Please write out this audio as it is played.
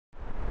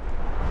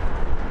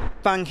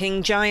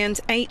Banking giant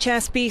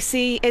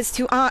HSBC is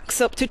to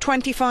axe up to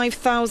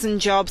 25,000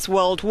 jobs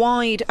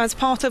worldwide as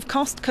part of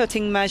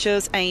cost-cutting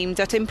measures aimed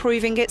at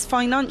improving its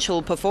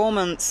financial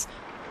performance.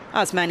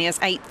 As many as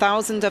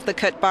 8,000 of the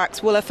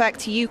cutbacks will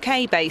affect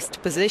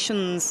UK-based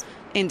positions.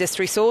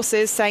 Industry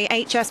sources say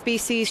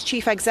HSBC's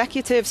chief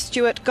executive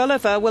Stuart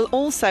Gulliver will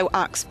also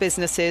axe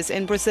businesses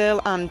in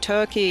Brazil and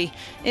Turkey.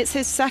 It's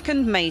his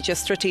second major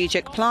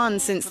strategic plan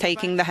since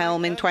taking the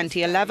helm in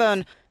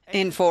 2011.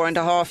 In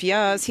 4.5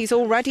 years, he's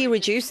already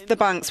reduced the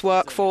bank's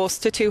workforce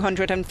to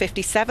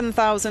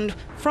 257,000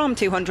 from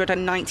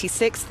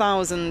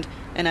 296,000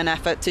 in an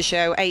effort to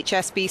show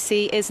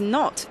HSBC is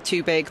not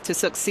too big to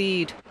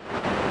succeed.